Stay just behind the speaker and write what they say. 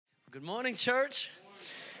Good morning, church.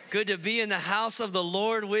 Good to be in the house of the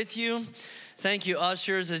Lord with you. Thank you,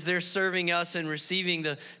 ushers, as they're serving us and receiving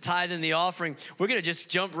the tithe and the offering. We're going to just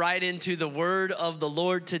jump right into the word of the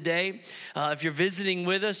Lord today. If you're visiting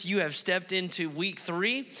with us, you have stepped into week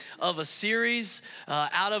 3 of a series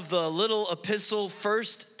out of the little epistle, 1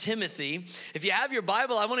 Timothy. If you have your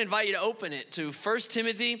Bible, I want to invite you to open it to 1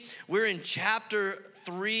 Timothy. We're in chapter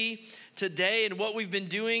 3 today, and what we've been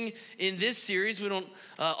doing in this series, we don't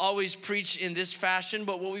always preach in this fashion,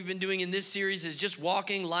 but what we've been doing in this series is just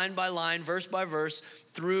walking line by line, verse by verse,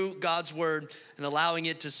 through God's word and allowing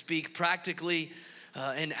it to speak practically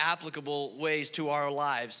in applicable ways to our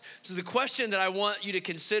lives. So the question that I want you to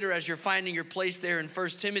consider as you're finding your place there in 1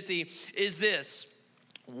 Timothy is this: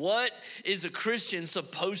 what is a Christian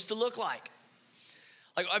supposed to look like?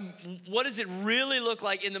 What does it really look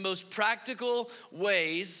like in the most practical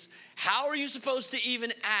ways? How are you supposed to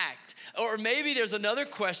even act? Or maybe there's another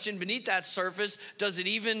question beneath that surface. Does it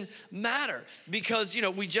even matter? Because,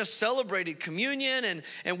 we just celebrated communion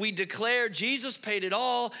and we declared Jesus paid it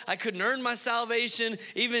all. I couldn't earn my salvation.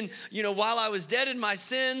 Even, while I was dead in my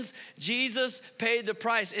sins, Jesus paid the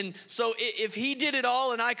price. And so if he did it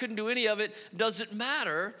all and I couldn't do any of it, does it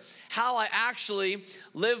matter how I actually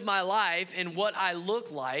live my life and what I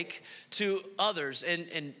look like to others?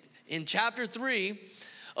 And in chapter 3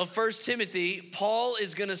 of 1 Timothy, Paul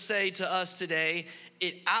is going to say to us today,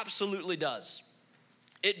 it absolutely does.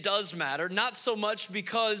 It does matter, not so much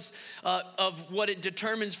because of what it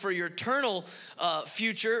determines for your eternal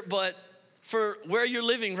future, but for where you're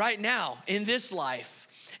living right now in this life.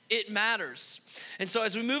 It matters. And so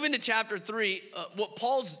as we move into chapter 3, what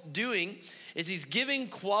Paul's doing is he's giving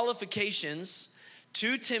qualifications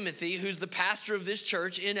to Timothy, who's the pastor of this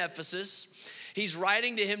church in Ephesus. He's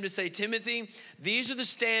writing to him to say, Timothy, these are the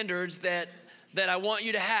standards that I want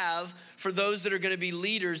you to have for those that are going to be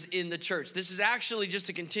leaders in the church. This is actually just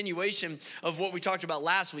a continuation of what we talked about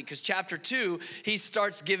last week, because chapter 2, he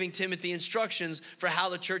starts giving Timothy instructions for how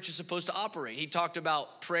the church is supposed to operate. He talked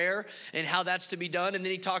about prayer and how that's to be done, and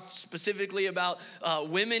then he talked specifically about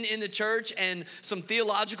women in the church and some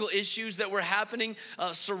theological issues that were happening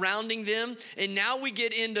surrounding them. And now we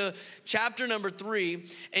get into chapter number 3,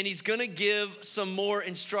 and he's going to give some more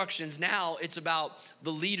instructions. Now it's about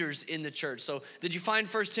the leaders in the church. So did you find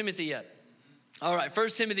 1 Timothy yet? All right, 1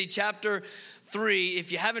 Timothy chapter 3.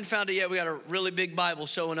 If you haven't found it yet, we got a really big Bible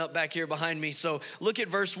showing up back here behind me. So look at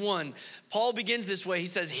verse 1. Paul begins this way. He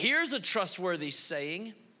says, here's a trustworthy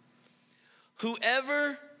saying: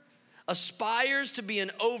 whoever aspires to be an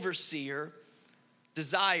overseer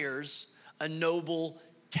desires a noble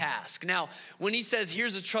task. Now, when he says,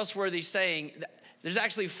 here's a trustworthy saying, there's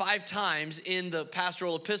actually 5 times in the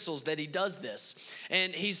pastoral epistles that he does this.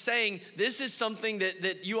 And he's saying this is something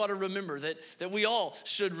that you ought to remember, that we all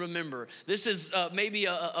should remember. This is maybe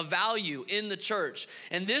a value in the church.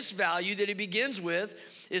 And this value that he begins with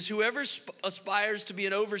is whoever aspires to be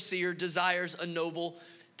an overseer desires a noble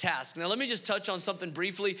task. Now, let me just touch on something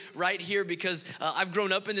briefly right here, because I've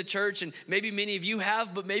grown up in the church, and maybe many of you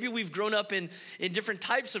have, but maybe we've grown up in different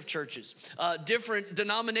types of churches, different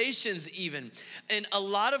denominations even. And a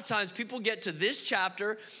lot of times people get to this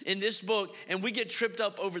chapter in this book and we get tripped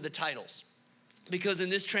up over the titles, because in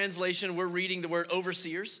this translation we're reading the word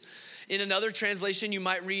overseers. In another translation you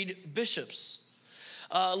might read bishops.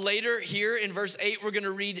 Later here in verse 8, we're going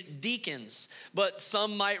to read deacons, but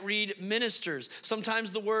some might read ministers.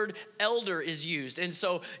 Sometimes the word elder is used. And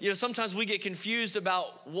so, sometimes we get confused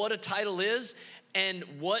about what a title is and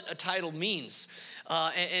what a title means.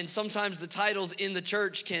 And sometimes the titles in the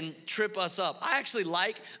church can trip us up. I actually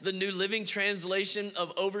like the New Living Translation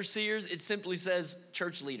of overseers. It simply says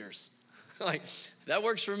church leaders. That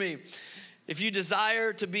works for me. If you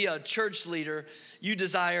desire to be a church leader, you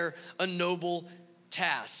desire a noble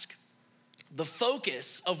task. The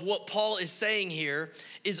focus of what Paul is saying here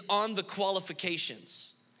is on the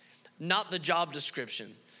qualifications, not the job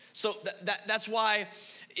description. So that's why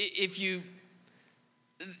if you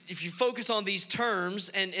focus on these terms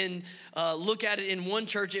and look at it in one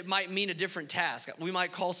church, it might mean a different task. We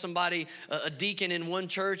might call somebody a deacon in one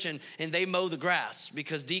church and they mow the grass,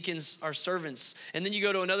 because deacons are servants. And then you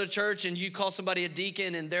go to another church and you call somebody a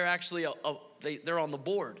deacon and they're actually they're on the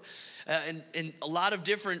board. And a lot of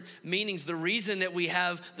different meanings. The reason that we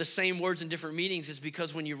have the same words in different meanings is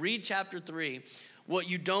because when you read chapter 3, what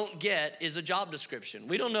you don't get is a job description.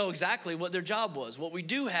 We don't know exactly what their job was. What we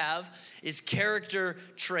do have is character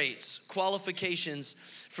traits, qualifications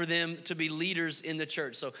for them to be leaders in the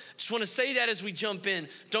church. So just want to say that as we jump in.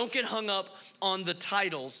 Don't get hung up on the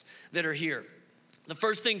titles that are here. The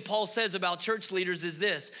first thing Paul says about church leaders is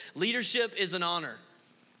this: leadership is an honor.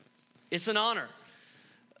 It's an honor.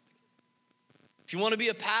 If you want to be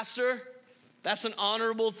a pastor, that's an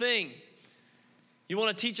honorable thing. You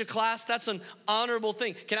want to teach a class, that's an honorable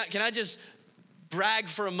thing. Can I just brag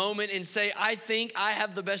for a moment and say, I think I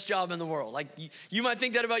have the best job in the world. Like, you might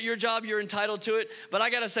think that about your job, you're entitled to it, but I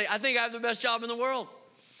gotta say, I think I have the best job in the world.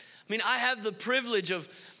 I mean, I have the privilege of,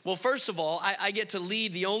 well, first of all, I get to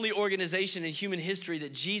lead the only organization in human history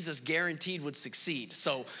that Jesus guaranteed would succeed.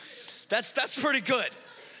 So that's pretty good.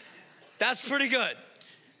 That's pretty good.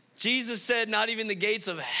 Jesus said not even the gates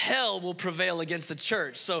of hell will prevail against the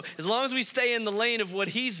church. So as long as we stay in the lane of what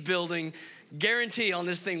he's building, guarantee on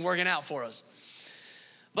this thing working out for us.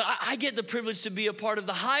 But I get the privilege to be a part of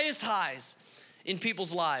the highest highs in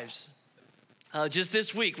people's lives. Just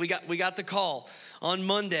this week, we got the call on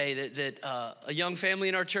Monday that a young family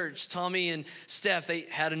in our church, Tommy and Steph, they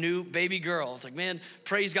had a new baby girl. It's like, man,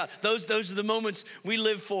 praise God. Those are the moments we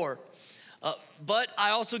live for. But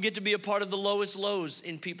I also get to be a part of the lowest lows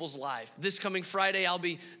in people's life. This coming Friday, I'll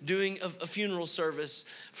be doing a funeral service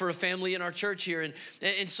for a family in our church here.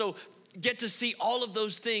 And so get to see all of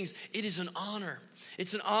those things. It is an honor.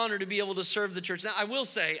 It's an honor to be able to serve the church. Now, I will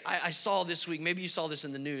say, I saw this week, maybe you saw this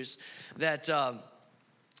in the news, that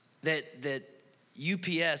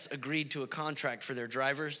UPS agreed to a contract for their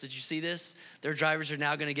drivers. Did you see this? Their drivers are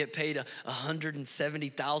now going to get paid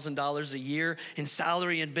 $170,000 a year in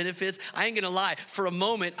salary and benefits. I ain't going to lie. For a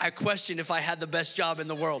moment, I questioned if I had the best job in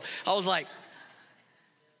the world. I was like,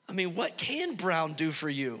 I mean, what can Brown do for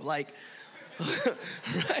you? Like,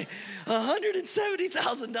 right,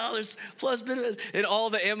 $170,000 plus benefits. And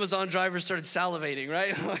all the Amazon drivers started salivating,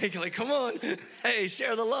 right? like, come on, hey,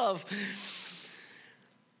 share the love.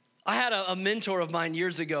 I had a mentor of mine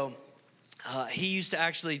years ago. He used to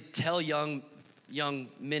actually tell young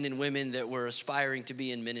men and women that were aspiring to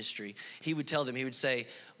be in ministry. He would tell them, he would say,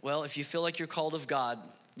 well, if you feel like you're called of God,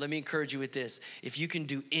 let me encourage you with this. If you can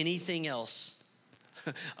do anything else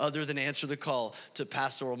other than answer the call to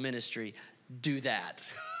pastoral ministry, do that.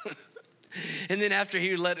 And then after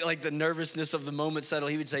he would let like the nervousness of the moment settle,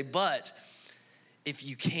 he would say, but if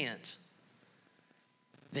you can't,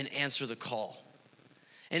 then answer the call.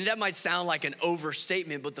 And that might sound like an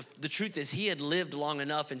overstatement, but the truth is he had lived long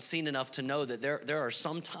enough and seen enough to know that there are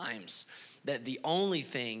some times that the only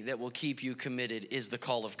thing that will keep you committed is the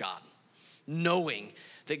call of God. Knowing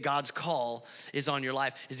that God's call is on your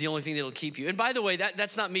life is the only thing that'll keep you. And by the way,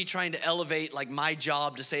 that's not me trying to elevate like my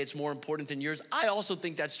job to say it's more important than yours. I also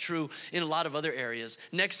think that's true in a lot of other areas.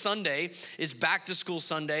 Next Sunday is Back to School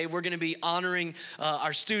Sunday. We're going to be honoring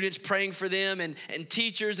our students, praying for them, and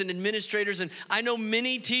teachers and administrators. And I know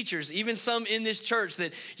many teachers, even some in this church,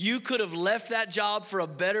 that you could have left that job for a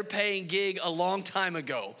better paying gig a long time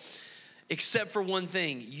ago, except for one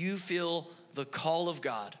thing. You feel the call of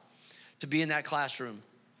God to be in that classroom,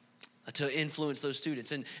 to influence those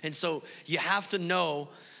students. And so you have to know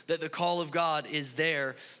that the call of God is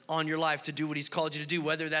there on your life to do what he's called you to do,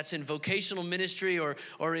 whether that's in vocational ministry or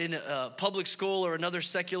in a public school or another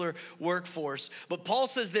secular workforce. But Paul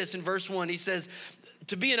says this in verse 1, he says,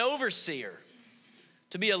 to be an overseer,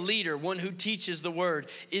 to be a leader, one who teaches the word,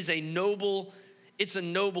 it's a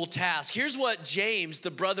noble task. Here's what James,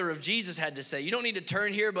 the brother of Jesus, had to say. You don't need to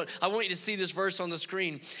turn here, but I want you to see this verse on the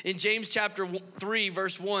screen. In James chapter 3,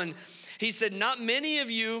 verse 1, he said, not many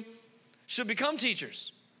of you should become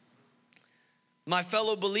teachers, my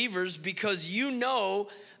fellow believers, because you know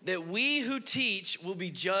that we who teach will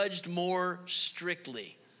be judged more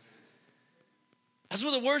strictly. That's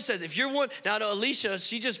what the word says. If you're one, now to Alicia,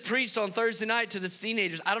 she just preached on Thursday night to the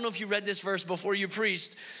teenagers. I don't know if you read this verse before you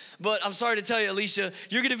preached, but I'm sorry to tell you, Alicia,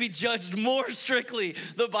 you're going to be judged more strictly,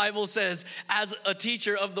 the Bible says, as a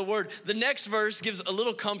teacher of the word. The next verse gives a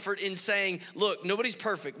little comfort in saying, look, nobody's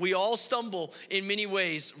perfect. We all stumble in many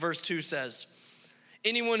ways, verse 2 says.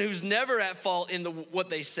 Anyone who's never at fault in what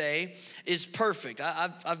they say is perfect.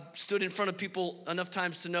 I've stood in front of people enough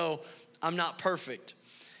times to know I'm not perfect.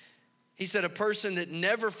 He said a person that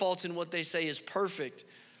never faults in what they say is perfect.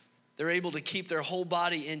 They're able to keep their whole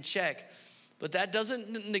body in check. But that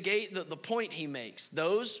doesn't negate the point he makes.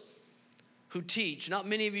 Those who teach, not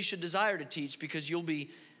many of you should desire to teach because you'll be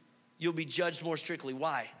judged more strictly.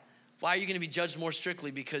 Why? Why are you going to be judged more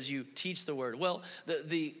strictly? Because you teach the word. Well,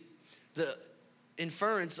 the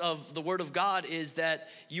inference of the word of God is that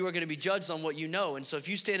you are going to be judged on what you know. And so if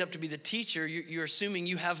you stand up to be the teacher, you're assuming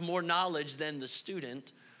you have more knowledge than the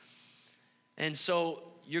student. And so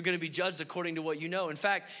you're going to be judged according to what you know. In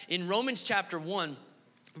fact, in Romans chapter 1,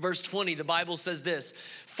 verse 20, the Bible says this,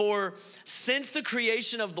 for since the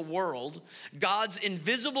creation of the world, God's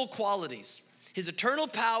invisible qualities, his eternal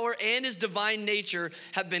power and his divine nature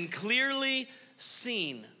have been clearly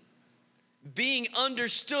seen, being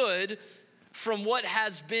understood from what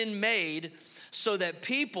has been made so that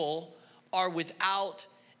people are without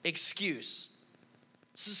excuse.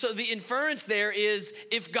 So the inference there is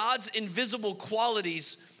if God's invisible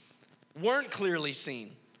qualities weren't clearly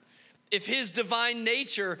seen, if his divine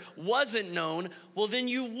nature wasn't known, well, then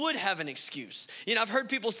you would have an excuse. I've heard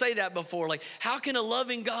people say that before, like, how can a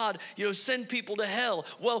loving God, send people to hell?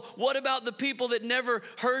 Well, what about the people that never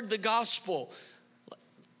heard the gospel?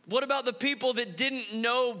 What about the people that didn't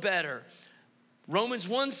know better? Romans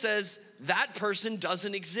 1 says that person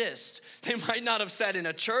doesn't exist. They might not have sat in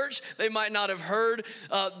a church. They might not have heard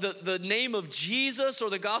the name of Jesus or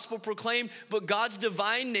the gospel proclaimed, but God's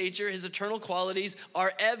divine nature, his eternal qualities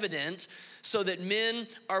are evident so that men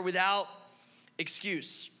are without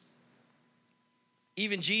excuse.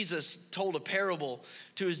 Even Jesus told a parable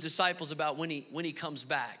to his disciples about when he comes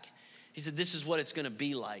back. He said, this is what it's going to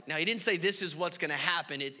be like. Now, he didn't say this is what's going to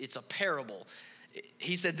happen. It's a parable.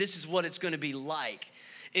 He said, this is what it's going to be like.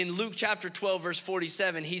 In Luke chapter 12, verse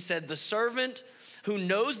 47, he said, the servant who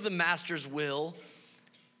knows the master's will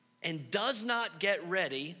and does not get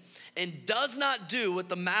ready and does not do what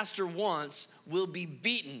the master wants will be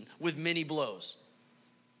beaten with many blows.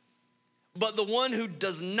 But the one who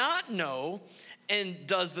does not know and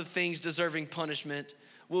does the things deserving punishment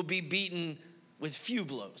will be beaten with few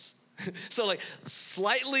blows. So like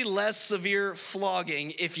slightly less severe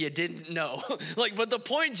flogging if you didn't know. But the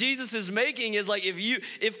point Jesus is making is like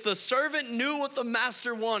if the servant knew what the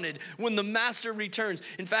master wanted when the master returns.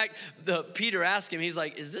 In fact, Peter asked him, he's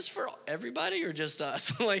like, is this for everybody or just us?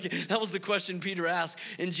 That was the question Peter asked.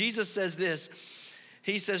 And Jesus says this,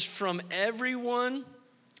 he says, from everyone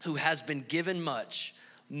who has been given much,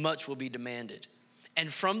 much will be demanded.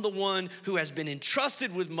 And from the one who has been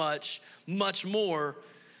entrusted with much, much more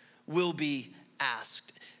will be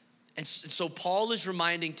asked. And so Paul is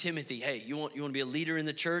reminding Timothy, hey, you want to be a leader in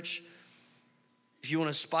the church? If you want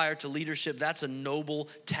to aspire to leadership, that's a noble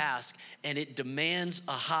task and it demands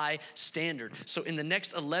a high standard. So in the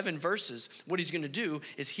next 11 verses, what he's going to do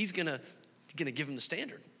is he's going to give him the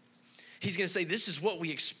standard. He's going to say, this is what we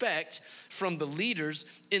expect from the leaders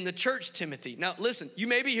in the church, Timothy. Now, listen, you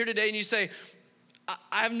may be here today and you say,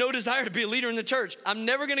 I have no desire to be a leader in the church. I'm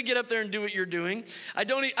never going to get up there and do what you're doing. I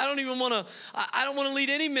don't want to lead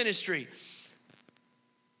any ministry.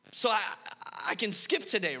 So I can skip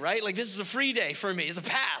today, right? Like this is a free day for me. It's a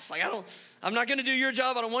pass. I'm not going to do your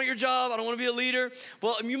job. I don't want your job. I don't want to be a leader.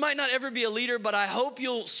 Well, you might not ever be a leader, but I hope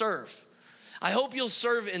you'll serve. I hope you'll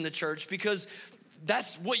serve in the church because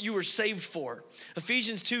that's what you were saved for.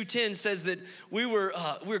 Ephesians 2:10 says that we're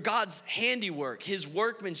God's handiwork, his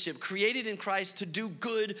workmanship, created in Christ to do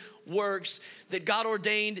good works that God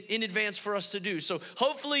ordained in advance for us to do. So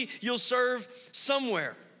hopefully you'll serve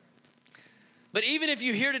somewhere. But even if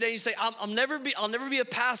you're here today and you say, I'll never be a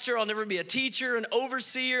pastor, I'll never be a teacher, an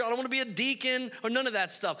overseer, I don't want to be a deacon or none of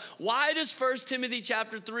that stuff. Why does 1 Timothy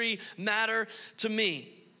chapter 3 matter to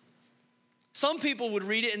me? Some people would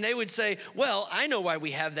read it and they would say, well, I know why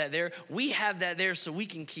we have that there. We have that there so we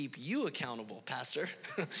can keep you accountable, Pastor.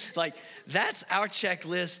 That's our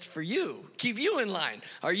checklist for you. Keep you in line.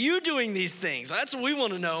 Are you doing these things? That's what we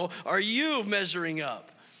want to know. Are you measuring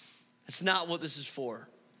up? That's not what this is for.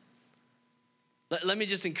 Let me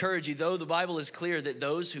just encourage you, though the Bible is clear that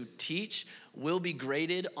those who teach will be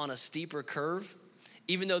graded on a steeper curve.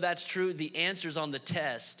 Even though that's true, the answers on the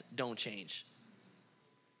test don't change.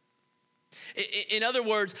 In other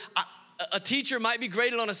words, a teacher might be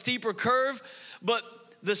graded on a steeper curve, but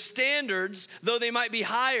the standards, though they might be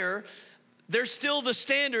higher, they're still the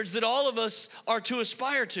standards that all of us are to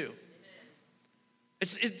aspire to.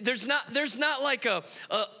 There's not like a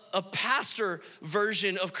pastor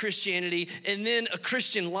version of Christianity and then a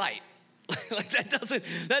Christian light.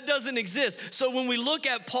 That doesn't exist. So when we look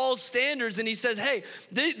at Paul's standards and he says, hey,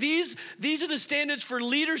 these are the standards for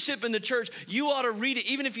leadership in the church, you ought to read it.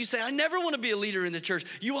 Even if you say, I never want to be a leader in the church,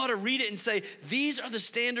 you ought to read it and say, these are the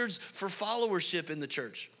standards for followership in the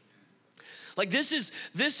church. This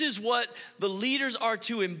is what the leaders are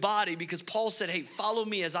to embody, because Paul said, hey, follow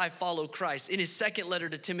me as I follow Christ. In his second letter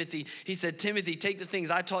to Timothy, he said, Timothy, take the things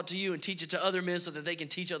I taught to you and teach it to other men so that they can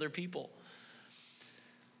teach other people.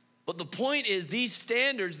 But the point is, these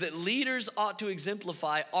standards that leaders ought to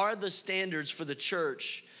exemplify are the standards for the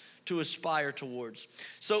church to aspire towards.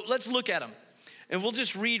 So let's look at them. And we'll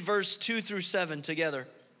just read verse 2 through 7 together.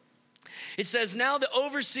 It says, now the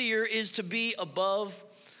overseer is to be above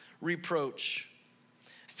reproach,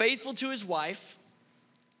 faithful to his wife,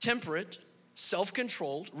 temperate,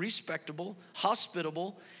 self-controlled, respectable,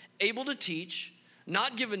 hospitable, able to teach,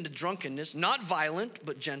 not given to drunkenness, not violent,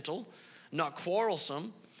 but gentle, not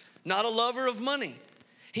quarrelsome, not a lover of money.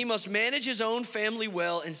 He must manage his own family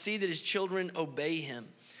well and see that his children obey him.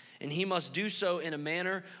 And he must do so in a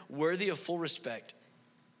manner worthy of full respect.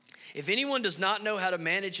 If anyone does not know how to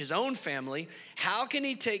manage his own family, how can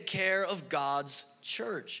he take care of God's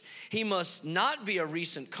church? He must not be a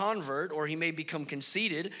recent convert, or he may become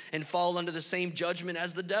conceited and fall under the same judgment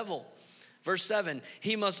as the devil. Verse 7,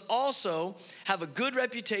 he must also have a good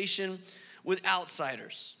reputation with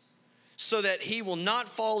outsiders, so that he will not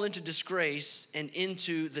fall into disgrace and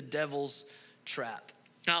into the devil's trap.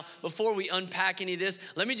 Now, before we unpack any of this,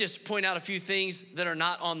 let me just point out a few things that are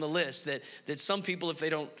not on the list that some people, if they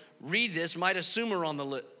don't read this, might assume are on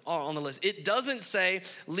the list. It doesn't say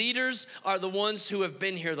leaders are the ones who have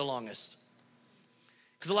been here the longest.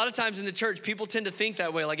 Because a lot of times in the church, people tend to think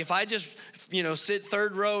that way. Like if I just, sit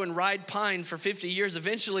third row and ride pine for 50 years,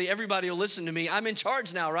 eventually everybody will listen to me. I'm in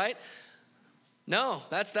charge now, right? No,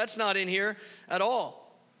 that's not in here at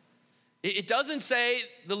all. It doesn't say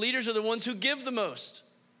the leaders are the ones who give the most.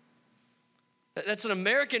 That's an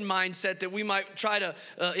American mindset that we might try to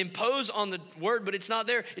impose on the word, but it's not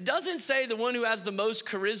there. It doesn't say the one who has the most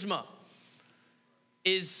charisma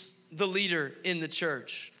is the leader in the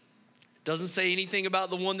church. It doesn't say anything about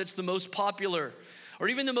the one that's the most popular or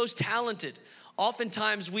even the most talented.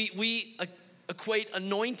 Oftentimes we equate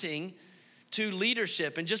anointing to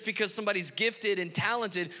leadership, and just because somebody's gifted and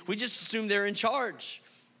talented, we just assume they're in charge.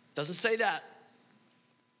 It doesn't say that.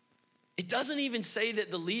 It doesn't even say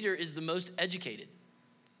that the leader is the most educated.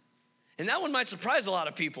 And that one might surprise a lot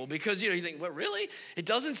of people because, you think, well, really? It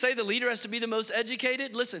doesn't say the leader has to be the most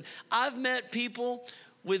educated? Listen, I've met people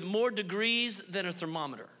with more degrees than a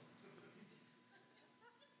thermometer.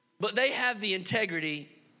 But they have the integrity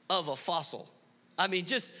of a fossil. I mean,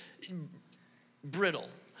 just brittle,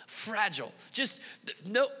 fragile, just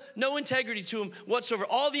no integrity to them whatsoever.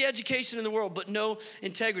 All the education in the world, but no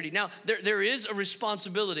integrity. Now, there is a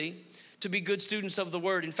responsibility to be good students of the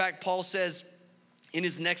word. In fact, Paul says in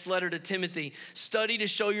his next letter to Timothy, study to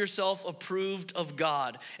show yourself approved of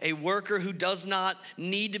God, a worker who does not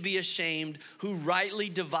need to be ashamed, who rightly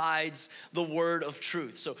divides the word of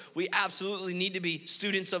truth. So we absolutely need to be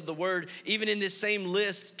students of the word. Even in this same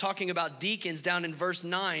list, talking about deacons down in verse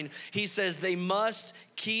 9, he says they must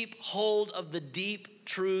keep hold of the deep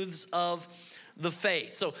truths of the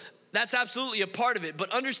faith. So that's absolutely a part of it.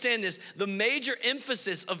 But understand this, the major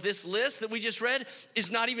emphasis of this list that we just read is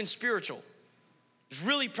not even spiritual. It's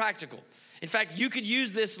really practical. In fact, you could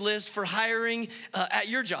use this list for hiring at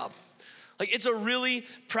your job. Like, it's a really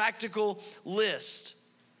practical list.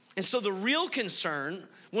 And so the real concern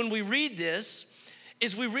when we read this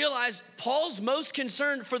is we realize Paul's most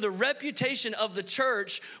concerned for the reputation of the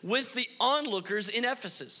church with the onlookers in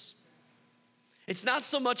Ephesus. It's not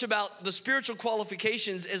so much about the spiritual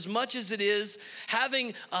qualifications as much as it is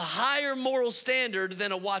having a higher moral standard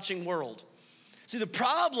than a watching world. See, the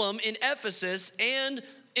problem in Ephesus and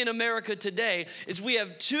in America today is we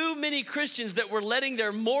have too many Christians that were letting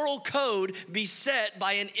their moral code be set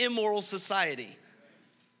by an immoral society.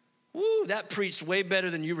 Woo, that preached way better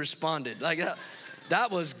than you responded. Like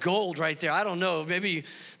that was gold right there. I don't know, maybe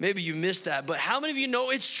you missed that, but how many of you know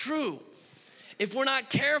it's true? If we're not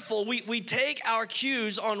careful, we take our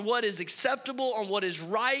cues on what is acceptable, on what is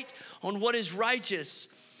right, on what is righteous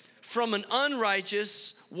from an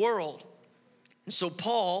unrighteous world. And so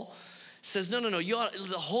Paul says, no,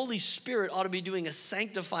 the Holy Spirit ought to be doing a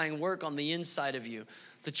sanctifying work on the inside of you.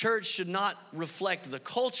 The church should not reflect the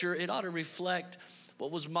culture. It ought to reflect what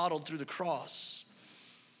was modeled through the cross.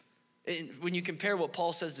 And when you compare what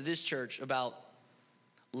Paul says to this church about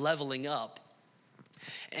leveling up,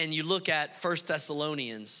 and you look at 1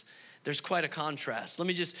 Thessalonians, there's quite a contrast. Let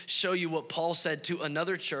me just show you what Paul said to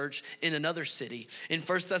another church in another city. In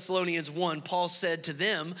 1 Thessalonians 1, Paul said to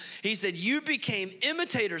them, he said, you became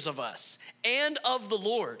imitators of us and of the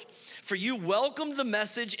Lord, for you welcomed the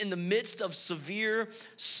message in the midst of severe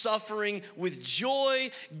suffering with joy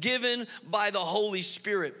given by the Holy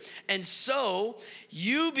Spirit. And so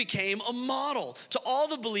you became a model to all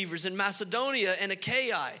the believers in Macedonia and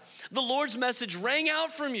Achaia. The Lord's message rang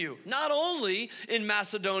out from you, not only in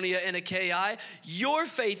Macedonia and Achaia, your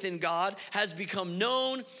faith in God has become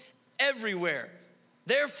known everywhere.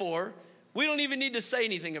 Therefore, we don't even need to say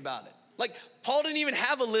anything about it. Like, Paul didn't even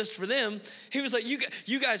have a list for them. He was like,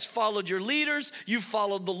 you guys followed your leaders. You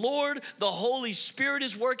followed the Lord. The Holy Spirit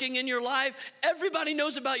is working in your life. Everybody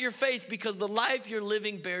knows about your faith because the life you're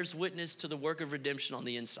living bears witness to the work of redemption on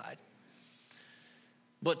the inside.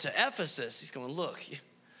 But to Ephesus, he's going, look,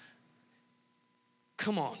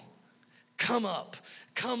 come on. come up.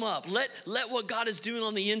 Come up. Let what God is doing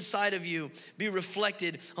on the inside of you be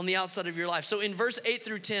reflected on the outside of your life. So in verse 8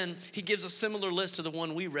 through 10, he gives a similar list to the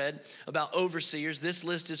one we read about overseers. This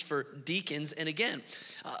list is for deacons. And again,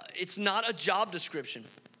 it's not a job description.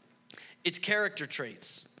 It's character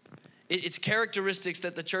traits. It's characteristics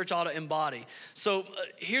that the church ought to embody. So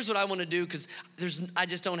here's what I want to do, because I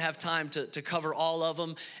just don't have time to cover all of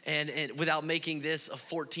them and without making this a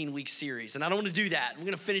 14-week series. And I don't want to do that. I'm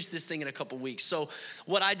going to finish this thing in a couple weeks. So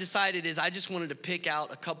what I decided is I just wanted to pick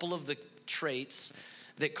out a couple of the traits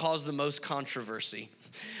that cause the most controversy.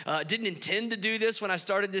 Didn't intend to do this when I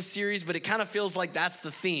started this series, but it kind of feels like that's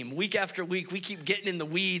the theme. Week after week, we keep getting in the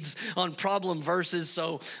weeds on problem verses,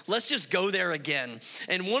 so let's just go there again.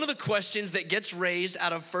 And one of the questions that gets raised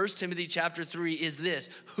out of 1 Timothy chapter 3 is this: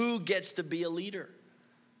 who gets to be a leader?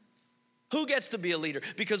 Who gets to be a leader?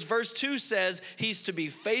 Because verse 2 says he's to be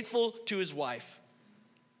faithful to his wife.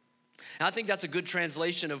 And I think that's a good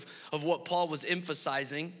translation of what Paul was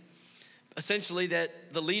emphasizing. Essentially, that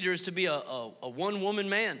the leader is to be a one-woman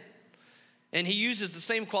man. And he uses the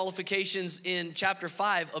same qualifications in chapter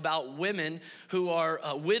 5 about women who are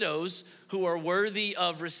widows, who are worthy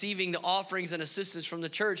of receiving the offerings and assistance from the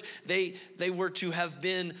church. They were to have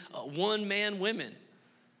been one-man women.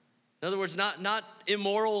 In other words, not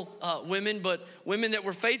immoral women, but women that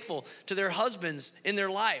were faithful to their husbands in their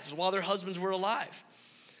lives while their husbands were alive.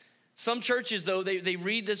 Some churches, though, they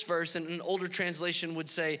read this verse, and an older translation would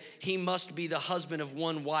say, he must be the husband of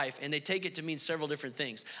one wife, and they take it to mean several different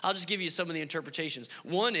things. I'll just give you some of the interpretations.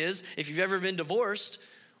 One is, if you've ever been divorced,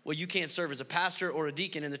 well, you can't serve as a pastor or a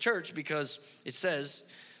deacon in the church because it says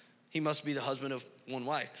he must be the husband of one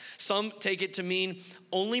wife. Some take it to mean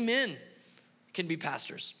only men can be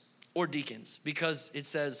pastors or deacons because it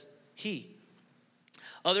says he.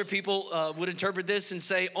 Other people would interpret this and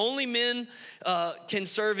say only men can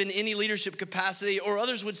serve in any leadership capacity, or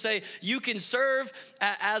others would say you can serve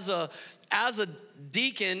as a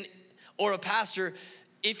deacon or a pastor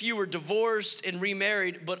if you were divorced and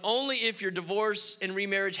remarried, but only if your divorce and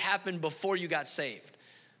remarriage happened before you got saved.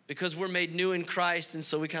 Because we're made new in Christ, and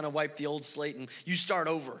so we kind of wipe the old slate and you start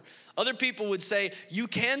over. Other people would say you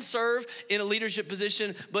can serve in a leadership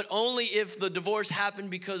position, but only if the divorce happened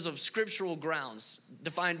because of scriptural grounds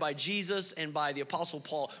defined by Jesus and by the Apostle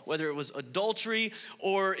Paul, whether it was adultery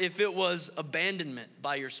or if it was abandonment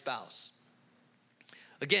by your spouse.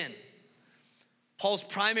 Again, Paul's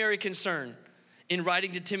primary concern in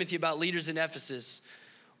writing to Timothy about leaders in Ephesus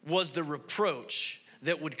was the reproach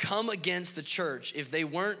that would come against the church if they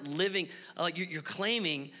weren't living, like you're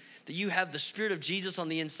claiming that you have the Spirit of Jesus on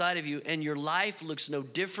the inside of you and your life looks no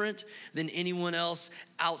different than anyone else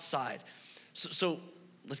outside. So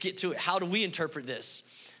let's get to it. How do we interpret this?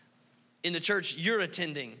 In the church you're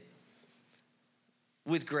attending,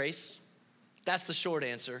 with grace. That's the short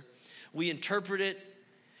answer. We interpret it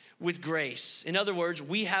with grace. In other words,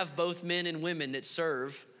 we have both men and women that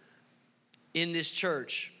serve in this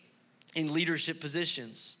church in leadership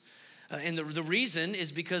positions. And the reason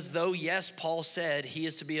is because though, yes, Paul said he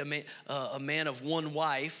is to be a man of one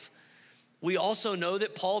wife, we also know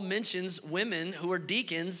that Paul mentions women who are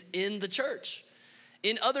deacons in the church.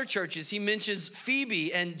 In other churches, he mentions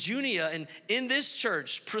Phoebe and Junia, and in this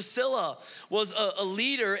church, Priscilla was a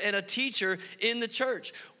leader and a teacher in the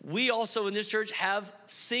church. We also in this church have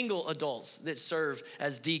single adults that serve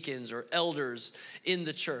as deacons or elders in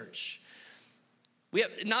the church. We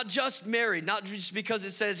have not just married, not just because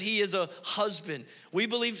it says he is a husband. We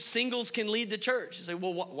believe singles can lead the church. You say,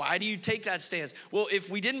 well, why do you take that stance? Well, if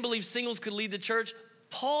we didn't believe singles could lead the church,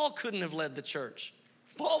 Paul couldn't have led the church.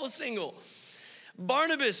 Paul was single.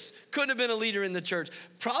 Barnabas couldn't have been a leader in the church.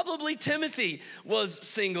 Probably Timothy was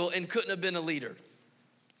single and couldn't have been a leader.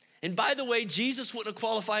 And by the way, Jesus wouldn't have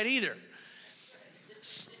qualified either.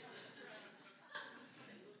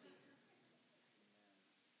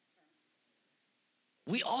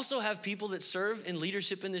 We also have people that serve in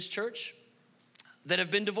leadership in this church that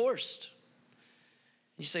have been divorced.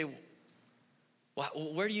 You say, well,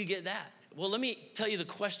 where do you get that? Well, let me tell you the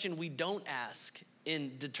question we don't ask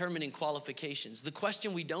in determining qualifications. The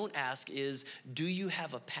question we don't ask is, do you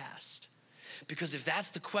have a past? Because if that's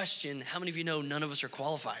the question, how many of you know none of us are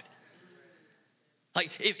qualified? Like,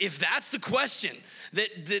 if that's the question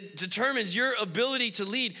that determines your ability to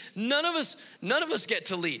lead, none of us get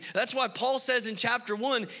to lead. That's why Paul says in chapter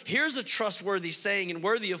 1, here's a trustworthy saying and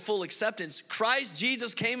worthy of full acceptance. Christ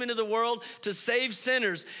Jesus came into the world to save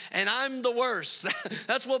sinners, and I'm the worst.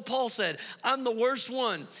 That's what Paul said. I'm the worst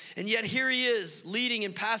one. And yet here he is leading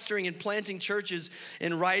and pastoring and planting churches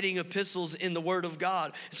and writing epistles in the Word of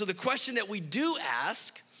God. So the question that we do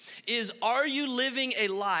ask is, are you living a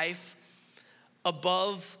life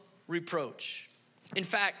above reproach. In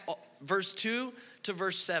fact, verse 2 to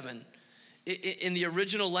verse 7 in the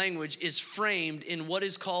original language is framed in what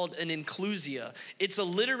is called an inclusia. It's a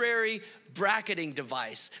literary bracketing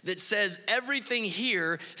device that says everything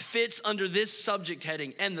here fits under this subject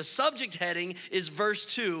heading. And the subject heading is verse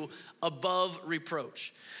 2, above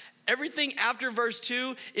reproach. Everything after verse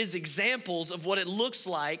 2 is examples of what it looks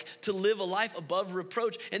like to live a life above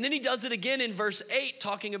reproach. And then he does it again in verse 8,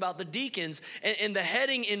 talking about the deacons. And the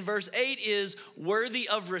heading in verse 8 is worthy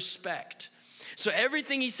of respect. So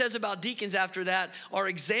everything he says about deacons after that are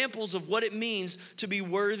examples of what it means to be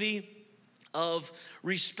worthy of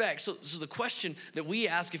respect. So the question that we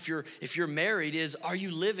ask if you're married is, are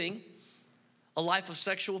you living a life of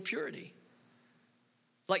sexual purity?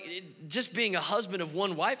 Just being a husband of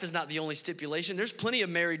one wife is not the only stipulation. There's plenty of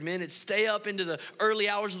married men that stay up into the early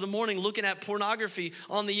hours of the morning looking at pornography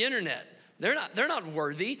on the internet. They're not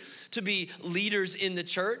worthy to be leaders in the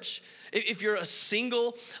church. If you're a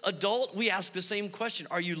single adult, we ask the same question.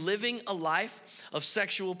 Are you living a life of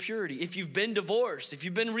sexual purity? If you've been divorced, if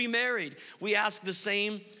you've been remarried, we ask the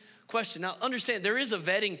same question. Now, understand, there is a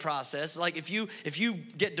vetting process. Like if you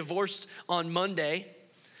get divorced on Monday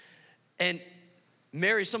and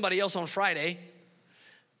marry somebody else on Friday,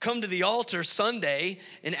 come to the altar Sunday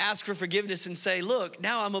and ask for forgiveness and say, look,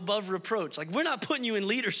 now I'm above reproach. Like, we're not putting you in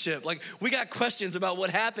leadership. Like, we got questions about what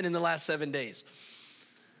happened in the last 7 days.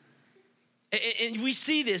 And we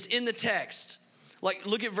see this in the text. Like,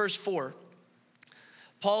 look at verse 4.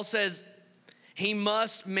 Paul says he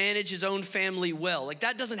must manage his own family well. Like,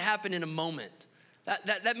 that doesn't happen in a moment.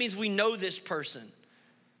 That means we know this person.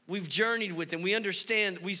 We've journeyed with them. We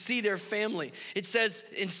understand. We see their family. It says,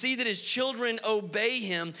 and see that his children obey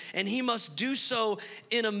him, and he must do so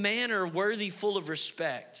in a manner worthy, full of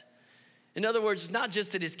respect. In other words, it's not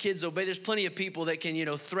just that his kids obey. There's plenty of people that can,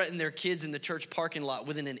 threaten their kids in the church parking lot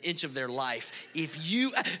within an inch of their life.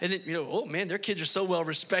 And then, oh man, their kids are so well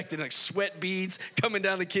respected, like sweat beads coming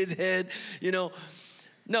down the kid's head,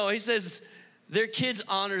 No, he says, their kids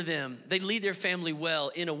honor them. They lead their family well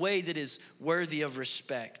in a way that is worthy of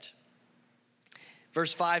respect.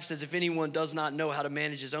 Verse 5 says, if anyone does not know how to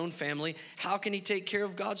manage his own family, how can he take care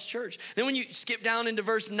of God's church? Then when you skip down into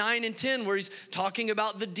verse 9 and 10, where he's talking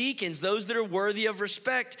about the deacons, those that are worthy of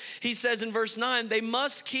respect, he says in verse 9, they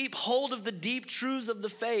must keep hold of the deep truths of the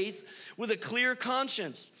faith with a clear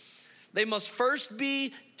conscience. They must first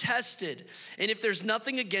be tested, and if there's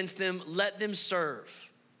nothing against them, let them serve.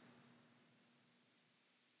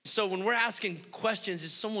 So when we're asking questions,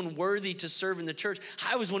 is someone worthy to serve in the church?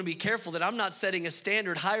 I always want to be careful that I'm not setting a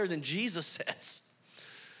standard higher than Jesus sets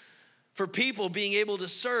for people being able to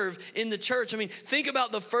serve in the church. I mean, think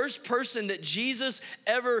about the first person that Jesus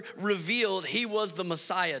ever revealed he was the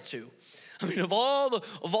Messiah to. I mean, of all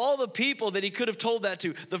the people that he could have told that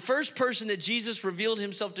to, the first person that Jesus revealed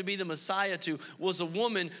himself to be the Messiah to was a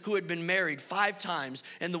woman who had been married 5 times,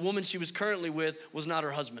 and the woman she was currently with was not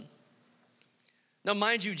her husband. Now,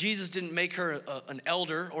 mind you, Jesus didn't make her an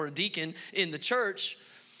elder or a deacon in the church,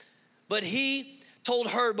 but he told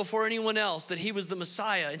her before anyone else that he was the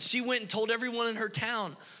Messiah. And she went and told everyone in her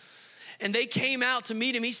town. And they came out to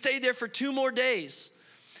meet him. He stayed there for 2 more days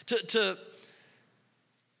to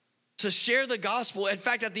share the gospel. In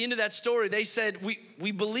fact, at the end of that story, they said,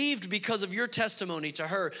 we believed because of your testimony to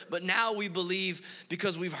her, but now we believe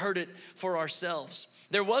because we've heard it for ourselves.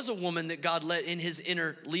 There was a woman that God let in his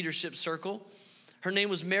inner leadership circle. Her name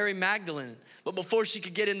was Mary Magdalene. But before she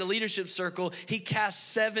could get in the leadership circle, he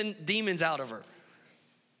cast 7 demons out of her.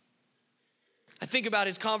 I think about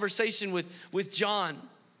his conversation with John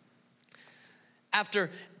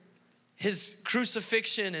after his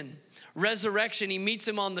crucifixion and resurrection. He meets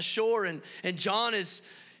him on the shore, and John is,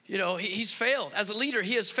 he's failed. As a leader,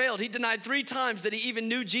 he has failed. He denied 3 times that he even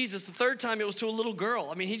knew Jesus. The 3rd time it was to a little girl.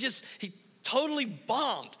 I mean, he totally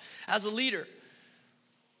bombed as a leader.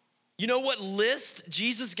 You know what list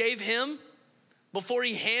Jesus gave him before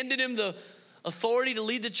he handed him the authority to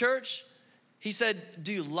lead the church? He said,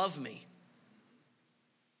 do you love me?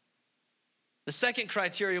 The second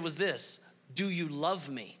criteria was this: do you love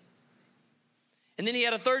me? And then he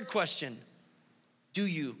had a 3rd question: do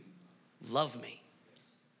you love me?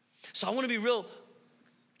 So I want to be real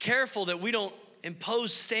careful that we don't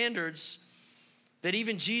impose standards that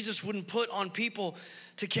even Jesus wouldn't put on people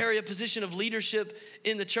to carry a position of leadership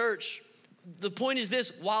in the church. The point is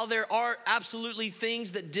this: while there are absolutely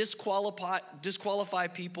things that disqualify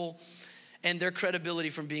people and their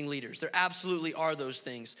credibility from being leaders, there absolutely are those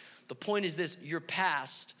things. The point is this: your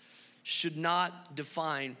past should not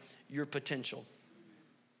define your potential.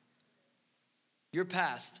 Your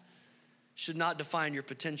past should not define your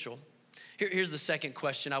potential. Here's the second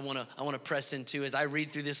question I wanna press into as I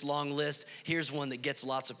read through this long list. Here's one that gets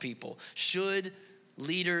lots of people. Should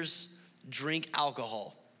leaders drink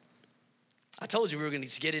alcohol? I told you we were gonna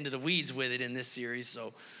get into the weeds with it in this series.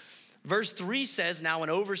 So verse 3 says, now an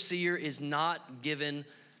overseer is not given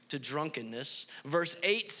to drunkenness. Verse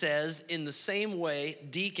 8 says, in the same way,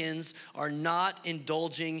 deacons are not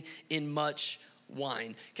indulging in much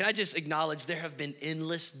wine. Can I just acknowledge there have been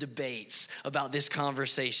endless debates about this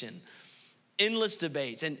conversation? Endless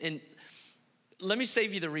debates. And let me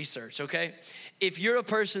save you the research, okay? If you're a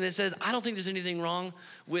person that says, I don't think there's anything wrong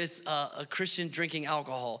with a Christian drinking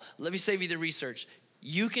alcohol, let me save you the research.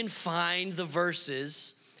 You can find the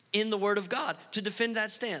verses in the Word of God to defend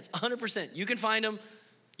that stance, 100%. You can find them.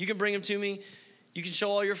 You can bring them to me. You can show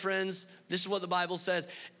all your friends. This is what the Bible says.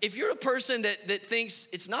 If you're a person that thinks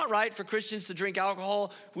it's not right for Christians to drink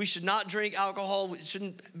alcohol, we should not drink alcohol, we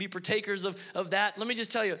shouldn't be partakers of that, let me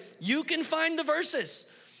just tell you, you can find the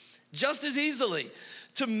verses just as easily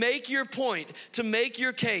to make your point, to make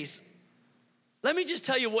your case. Let me just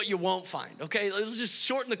tell you what you won't find, okay? Let's just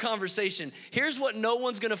shorten the conversation. Here's what no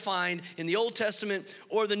one's gonna find in the Old Testament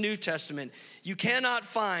or the New Testament. You cannot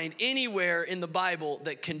find anywhere in the Bible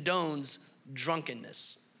that condones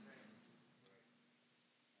drunkenness.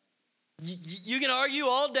 You can argue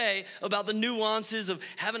all day about the nuances of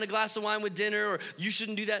having a glass of wine with dinner, or you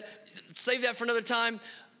shouldn't do that. Save that for another time.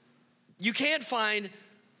 You can't find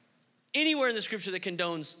anywhere in the scripture that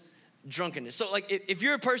condones drunkenness. So like if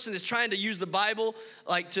you're a person that's trying to use the Bible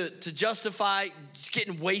like to justify just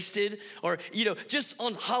getting wasted, or just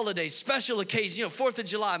on holidays, special occasions, 4th of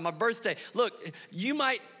July, my birthday, look, you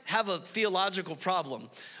might have a theological problem,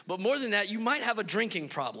 but more than that, you might have a drinking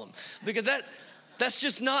problem, because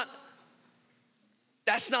that's not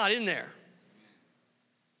in there.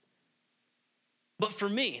 But for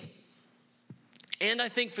me, and I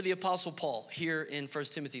think for the Apostle Paul here in 1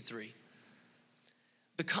 Timothy 3,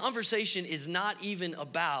 the conversation is not even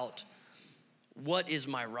about what is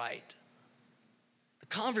my right. The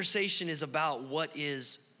conversation is about what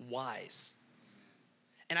is wise.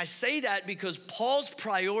 And I say that because Paul's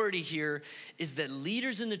priority here is that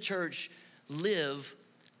leaders in the church live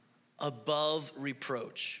above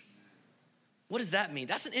reproach. What does that mean?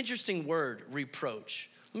 That's an interesting word,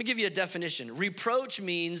 reproach. Let me give you a definition. Reproach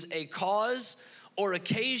means a cause or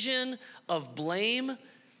occasion of blame,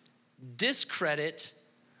 discredit,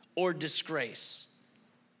 or disgrace.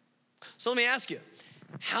 So let me ask you,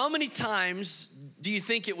 how many times do you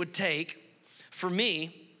think it would take for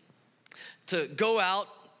me to go out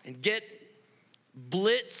and get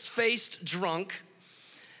blitz-faced drunk?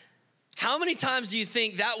 How many times do you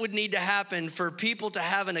think that would need to happen for people to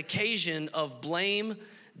have an occasion of blame,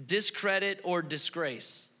 discredit, or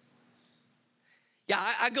disgrace? Yeah,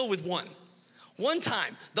 I go with one. One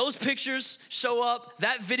time, those pictures show up,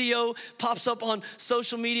 that video pops up on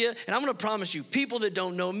social media, and I'm gonna promise you, people that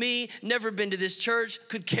don't know me, never been to this church,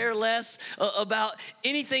 could care less about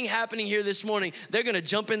anything happening here this morning, they're gonna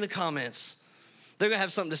jump in the comments. They're gonna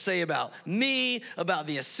have something to say about me, about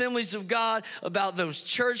the Assemblies of God, about those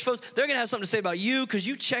church folks. They're gonna have something to say about you because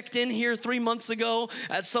you checked in here 3 months ago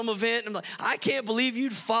at some event. I'm like, I can't believe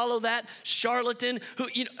you'd follow that charlatan.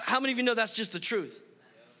 How many of you know that's just the truth?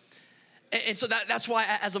 And so that's why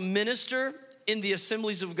as a minister in the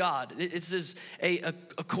Assemblies of God, it's a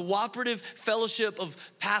cooperative fellowship of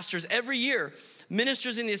pastors. Every year,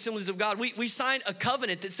 ministers in the Assemblies of God, we sign a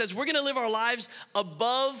covenant that says we're gonna live our lives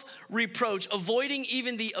above reproach, avoiding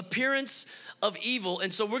even the appearance of evil.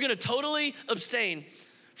 And so we're gonna totally abstain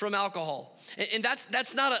from alcohol. And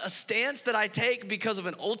that's not a stance that I take because of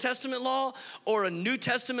an Old Testament law or a New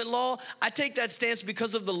Testament law. I take that stance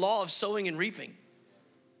because of the law of sowing and reaping.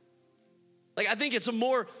 Like, I think it's a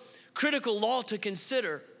more critical law to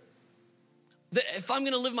consider. That if I'm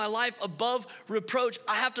gonna live my life above reproach,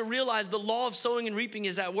 I have to realize the law of sowing and reaping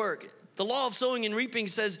is at work. The law of sowing and reaping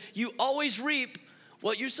says you always reap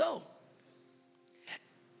what you sow.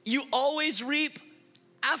 You always reap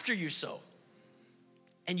after you sow.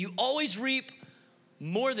 And you always reap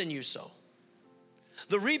more than you sow.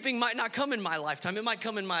 The reaping might not come in my lifetime. It might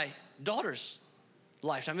come in my daughter's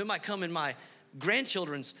lifetime. It might come in my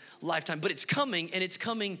grandchildren's lifetime, but it's coming, and it's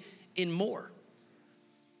coming in more.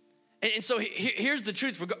 And so here's the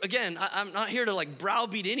truth. Again, I'm not here to like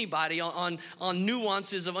browbeat anybody on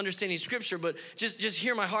nuances of understanding scripture, but just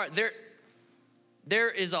hear my heart. There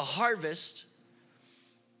is a harvest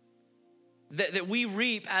that we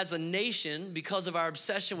reap as a nation because of our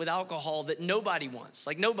obsession with alcohol that nobody wants.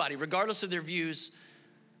 Like nobody, regardless of their views,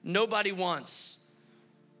 nobody wants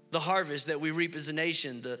the harvest that we reap as a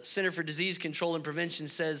nation. The Center for Disease Control and Prevention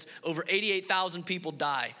says over 88,000 people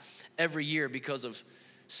die every year because of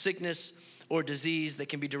sickness or disease that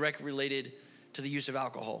can be directly related to the use of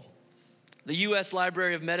alcohol. The U.S.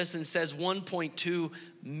 Library of Medicine says 1.2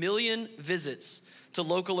 million visits to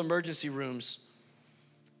local emergency rooms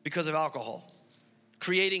because of alcohol,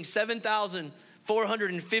 creating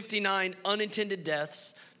 7,459 unintended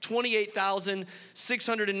deaths,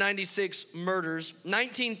 28,696 murders,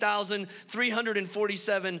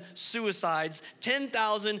 19,347 suicides,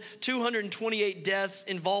 10,228 deaths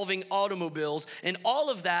involving automobiles, and all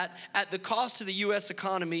of that at the cost to the U.S.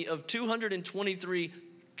 economy of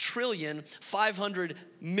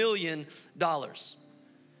 $223,500,000,000.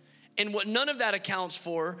 And what none of that accounts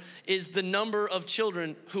for is the number of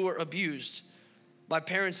children who are abused by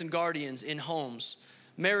parents and guardians in homes,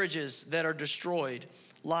 marriages that are destroyed,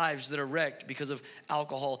 lives that are wrecked because of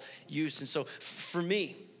alcohol use. And so for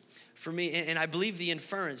me, and I believe the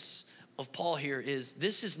inference of Paul here is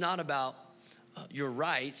this is not about your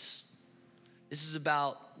rights. This is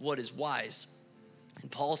about what is wise. And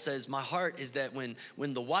Paul says, my heart is that when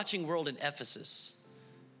the watching world in Ephesus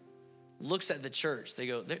looks at the church, they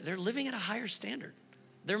go, they're living at a higher standard.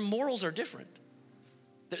 Their morals are different.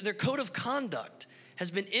 Their code of conduct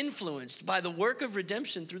has been influenced by the work of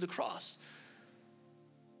redemption through the cross.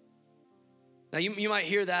 Now, you might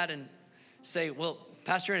hear that and say, well,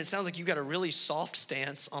 Pastor Aaron, it sounds like you've got a really soft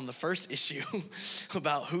stance on the first issue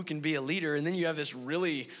about who can be a leader, and then you have this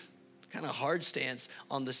really kind of hard stance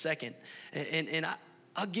on the second. And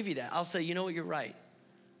I'll give you that. I'll say, you know what, you're right.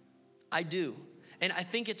 I do. And I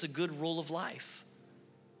think it's a good rule of life.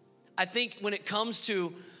 I think when it comes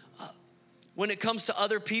to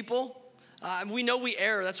other people, we know we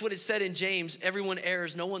err. That's what it said in James. Everyone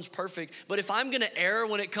errs. No one's perfect. But if I'm going to err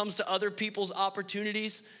when it comes to other people's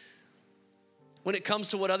opportunities, when it comes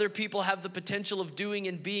to what other people have the potential of doing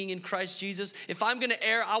and being in Christ Jesus, if I'm going to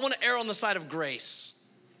err, I want to err on the side of grace.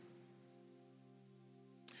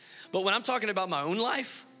 But when I'm talking about my own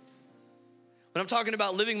life, when I'm talking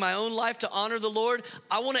about living my own life to honor the Lord,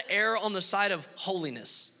 I want to err on the side of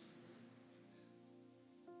holiness.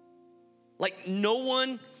 Like no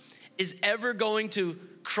one is ever going to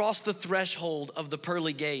cross the threshold of the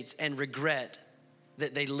pearly gates and regret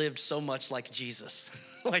that they lived so much like Jesus.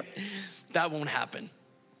 Like, that won't happen.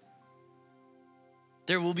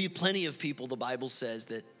 There will be plenty of people, the Bible says,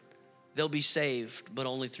 that they'll be saved, but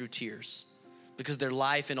only through tears, because their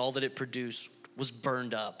life and all that it produced was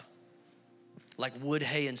burned up like wood,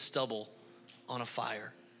 hay, and stubble on a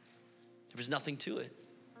fire. There was nothing to it.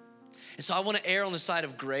 And so I want to err on the side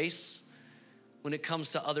of grace when it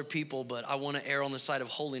comes to other people, but I want to err on the side of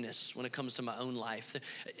holiness when it comes to my own life.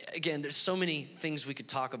 Again, there's so many things we could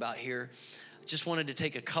talk about here. I just wanted to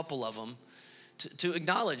take a couple of them to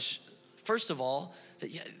acknowledge, first of all, that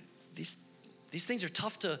these things are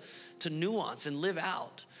tough to nuance and live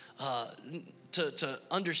out, to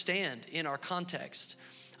understand in our context.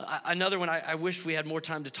 Another one I wish we had more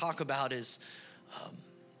time to talk about is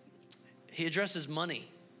he addresses money.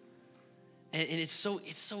 And it's so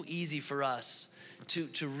easy for us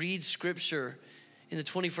to read scripture in the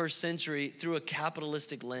 21st century through a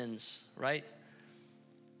capitalistic lens, right?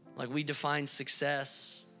 Like we define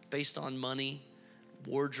success based on money,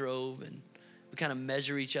 wardrobe, and we kind of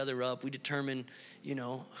measure each other up. We determine,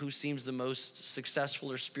 who seems the most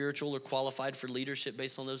successful or spiritual or qualified for leadership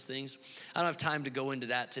based on those things. I don't have time to go into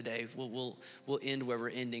that today. We'll end where we're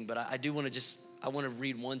ending, but I do want to I want to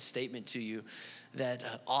read one statement to you that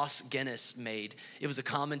Os Guinness made. It was a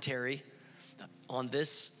commentary on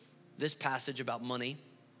this passage about money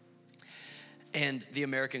and the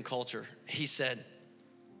American culture. He said,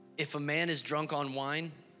 if a man is drunk on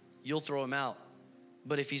wine, you'll throw him out.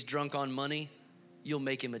 But if he's drunk on money, you'll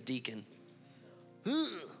make him a deacon.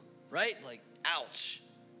 Right? Like, ouch,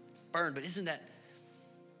 burn. But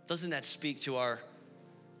doesn't that speak to our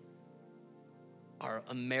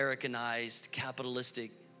Americanized,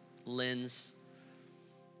 capitalistic lens?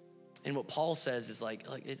 And what Paul says is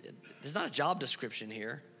there's not a job description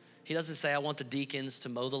here. He doesn't say, I want the deacons to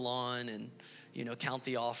mow the lawn and, count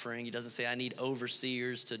the offering. He doesn't say, I need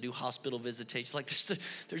overseers to do hospital visitations. Like,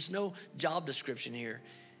 there's no job description here.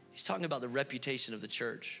 He's talking about the reputation of the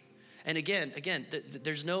church. And again,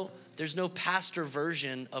 there's no pastor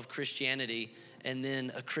version of Christianity and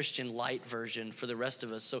then a Christian light version for the rest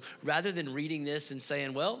of us. So rather than reading this and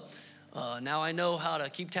saying, well, now I know how to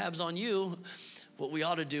keep tabs on you, what we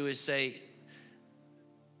ought to do is say,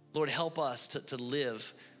 Lord, help us to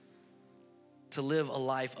live a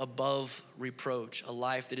life above reproach, a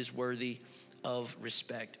life that is worthy of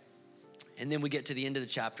respect. And then we get to the end of the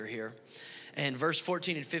chapter here. And verse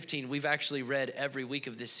 14 and 15, we've actually read every week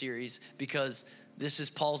of this series because this is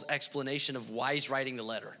Paul's explanation of why he's writing the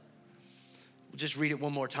letter. We'll just read it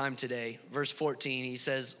one more time today. Verse 14, he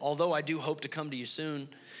says, although I do hope to come to you soon,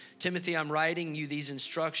 Timothy, I'm writing you these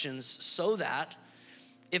instructions so that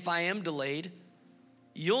if I am delayed,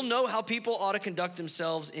 you'll know how people ought to conduct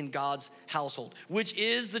themselves in God's household, which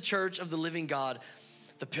is the church of the living God,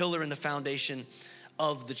 the pillar and the foundation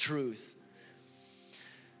of the truth.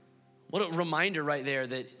 What a reminder right there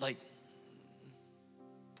that like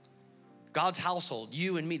God's household,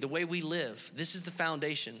 you and me, the way we live, this is the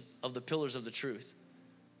foundation of the pillars of the truth.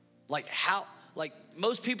 Like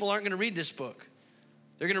most people aren't gonna read this book.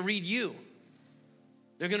 They're gonna read you.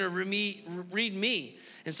 They're gonna read me.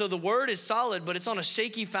 And so the word is solid, but it's on a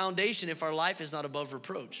shaky foundation if our life is not above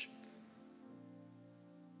reproach.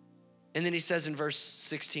 And then he says in verse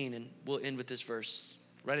 16, and we'll end with this verse,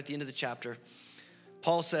 right at the end of the chapter,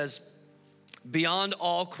 Paul says, beyond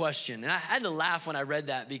all question. And I had to laugh when I read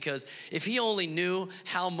that, because if he only knew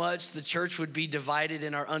how much the church would be divided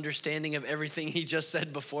in our understanding of everything he just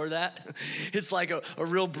said before that, it's like a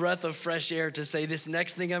real breath of fresh air to say this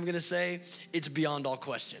next thing I'm gonna say, it's beyond all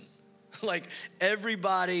question. Like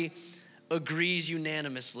everybody agrees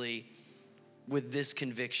unanimously with this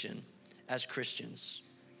conviction as Christians.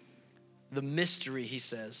 The mystery, he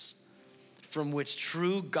says, from which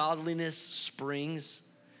true godliness springs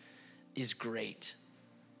is great.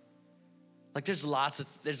 Like there's lots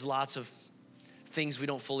of things we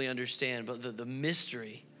don't fully understand, but the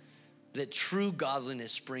mystery that true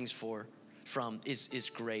godliness springs from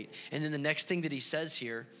is great. And then the next thing that he says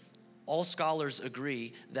here, all scholars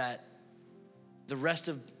agree that the rest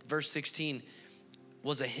of verse 16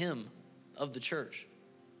 was a hymn of the church.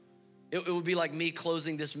 It would be like me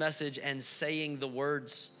closing this message and saying the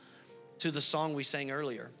words to the song we sang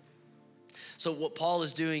earlier. So what Paul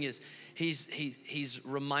is doing is he's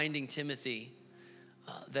reminding Timothy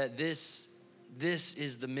that this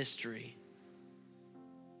is the mystery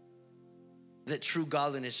that true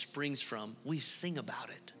godliness springs from. We sing about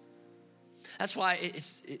it. That's why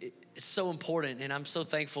it's so important, and I'm so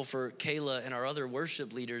thankful for Kayla and our other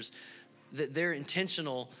worship leaders that they're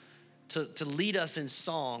intentional to lead us in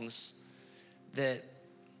songs that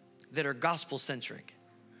are gospel centric.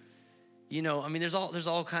 You know, I mean, there's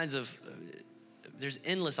all kinds of there's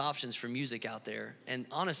endless options for music out there, and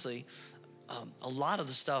honestly, a lot of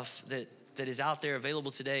the stuff that is out there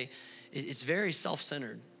available today, it's very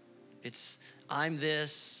self-centered. It's I'm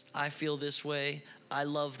this, I feel this way, I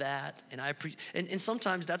love that, and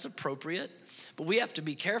sometimes that's appropriate, but we have to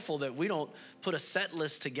be careful that we don't put a set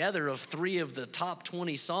list together of 3 of the top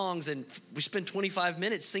 20 songs and we spend 25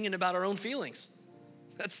 minutes singing about our own feelings.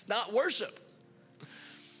 That's not worship.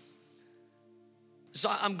 So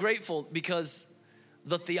I'm grateful because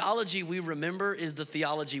the theology we remember is the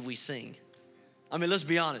theology we sing. I mean, let's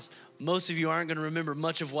be honest. Most of you aren't going to remember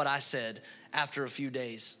much of what I said after a few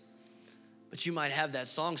days, but you might have that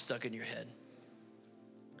song stuck in your head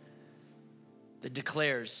that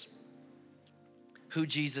declares who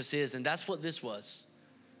Jesus is, and that's what this was.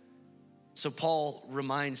 So Paul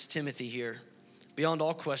reminds Timothy here, beyond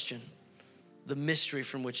all question, the mystery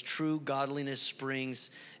from which true godliness springs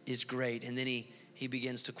is great. And then he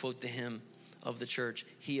begins to quote the hymn of the church.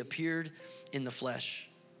 He appeared in the flesh,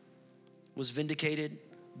 was vindicated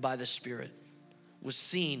by the Spirit, was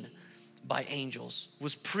seen by angels,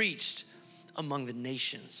 was preached among the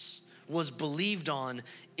nations, was believed on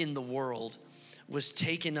in the world, was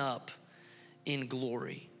taken up in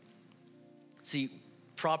glory. See,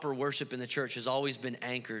 proper worship in the church has always been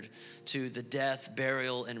anchored to the death,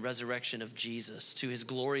 burial, and resurrection of Jesus, to his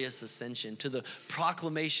glorious ascension, to the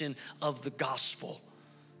proclamation of the gospel.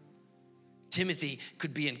 Timothy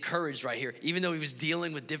could be encouraged right here, even though he was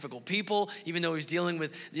dealing with difficult people, even though he was dealing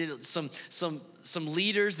with some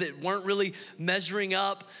leaders that weren't really measuring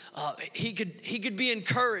up. He could be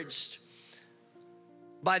encouraged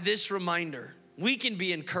by this reminder. We can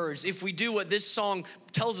be encouraged if we do what this song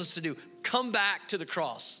tells us to do. Come back to the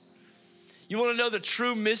cross. You want to know the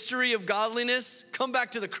true mystery of godliness? Come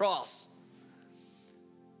back to the cross.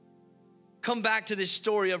 Come back to this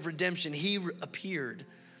story of redemption. He appeared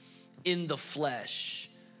in the flesh.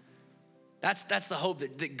 That's the hope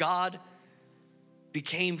that God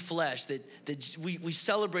became flesh, that we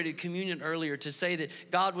celebrated communion earlier to say that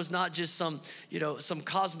God was not just some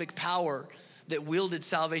cosmic power that wielded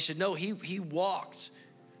salvation. No, he walked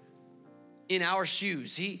in our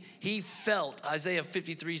shoes. He felt, Isaiah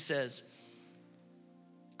 53 says,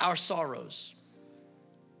 our sorrows.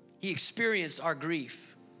 He experienced our grief.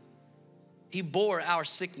 He bore our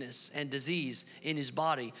sickness and disease in his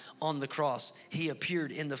body on the cross. He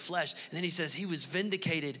appeared in the flesh. And then he says he was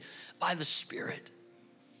vindicated by the Spirit.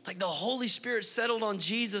 Like the Holy Spirit settled on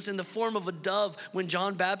Jesus in the form of a dove when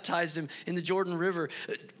John baptized him in the Jordan River.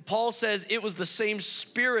 Paul says it was the same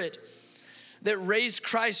Spirit that raised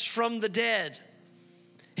Christ from the dead.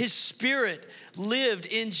 His Spirit lived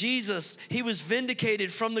in Jesus. He was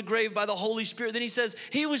vindicated from the grave by the Holy Spirit. Then he says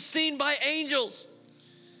he was seen by angels.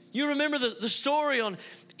 You remember the story on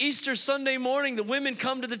Easter Sunday morning. The women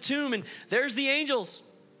come to the tomb and there's the angels.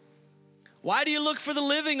 Why do you look for the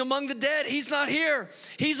living among the dead? He's not here.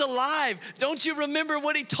 He's alive. Don't you remember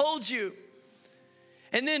what he told you?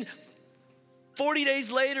 And then 40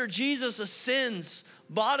 days later, Jesus ascends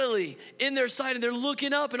bodily in their sight, and they're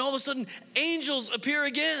looking up, and all of a sudden, angels appear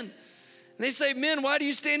again. And they say, men, why do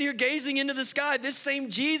you stand here gazing into the sky? This same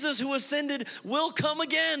Jesus who ascended will come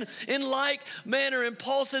again in like manner. And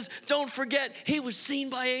Paul says, don't forget, he was seen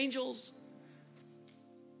by angels.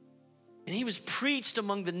 And he was preached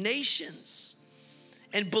among the nations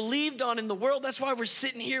and believed on in the world. That's why we're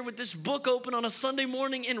sitting here with this book open on a Sunday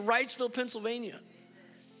morning in Wrightsville, Pennsylvania.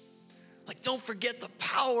 Like, don't forget the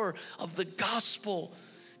power of the gospel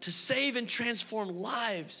to save and transform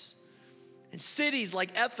lives in cities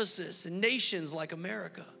like Ephesus and nations like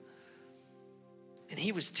America. And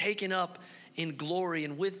he was taken up in glory,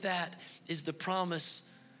 and with that is the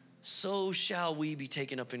promise, so shall we be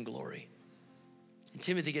taken up in glory. And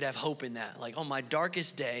Timothy could have hope in that. Like on my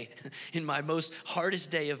darkest day, in my most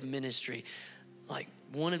hardest day of ministry, like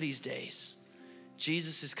one of these days,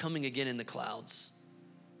 Jesus is coming again in the clouds.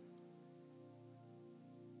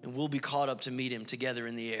 And we'll be caught up to meet him together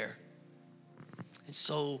in the air. And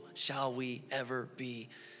so shall we ever be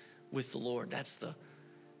with the Lord. That's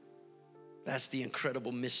the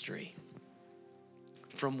incredible mystery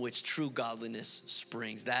from which true godliness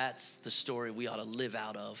springs. That's the story we ought to live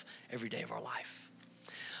out of every day of our life.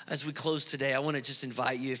 As we close today, I want to just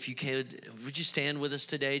invite you, if you could, would you stand with us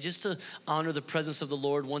today just to honor the presence of the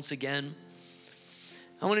Lord once again?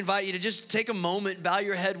 I want to invite you to just take a moment, bow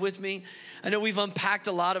your head with me. I know we've unpacked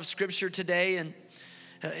a lot of scripture today,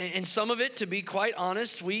 and some of it, to be quite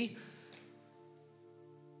honest, we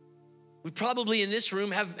probably in this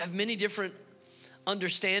room have many different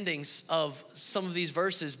understandings of some of these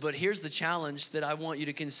verses, but here's the challenge that I want you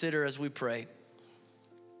to consider as we pray.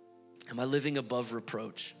 Am I living above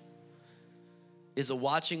reproach? Is a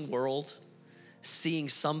watching world seeing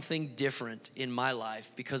something different in my life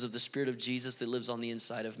because of the Spirit of Jesus that lives on the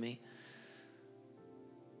inside of me?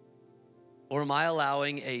 Or am I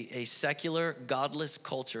allowing a secular, godless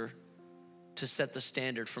culture to set the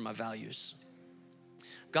standard for my values?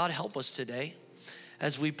 God, help us today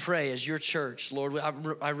as we pray as your church. Lord,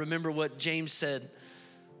 I remember what James said,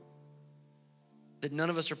 that none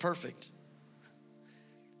of us are perfect.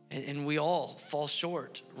 And we all fall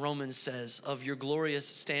short, Romans says, of your glorious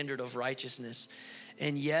standard of righteousness.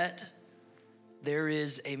 And yet, there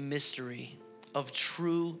is a mystery of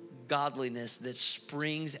true godliness that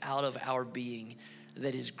springs out of our being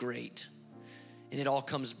that is great. And it all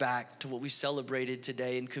comes back to what we celebrated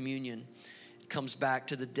today in communion. It comes back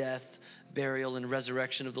to the death, burial, and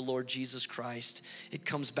resurrection of the Lord Jesus Christ. It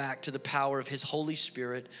comes back to the power of his Holy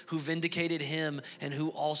Spirit, who vindicated him and who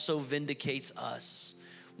also vindicates us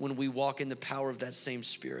when we walk in the power of that same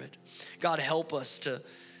Spirit. God, help us to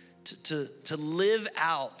live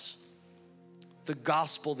out the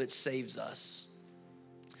gospel that saves us.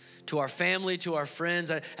 To our family, to our friends,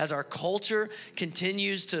 as our culture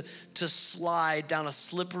continues to slide down a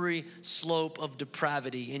slippery slope of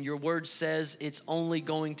depravity. And your word says it's only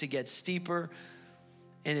going to get steeper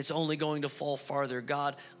and it's only going to fall farther.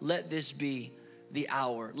 God, let this be the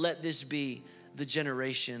hour. Let this be the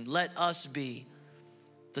generation. Let us be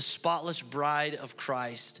the spotless bride of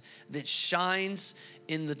Christ that shines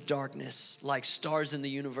in the darkness like stars in the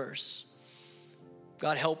universe.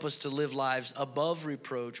 God, help us to live lives above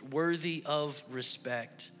reproach, worthy of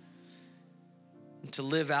respect, and to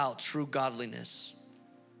live out true godliness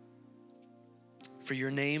for your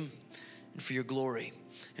name and for your glory.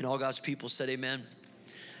 And all God's people said amen.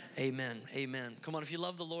 Amen. Amen. Come on, if you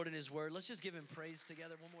love the Lord and his word, let's just give him praise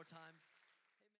together one more time.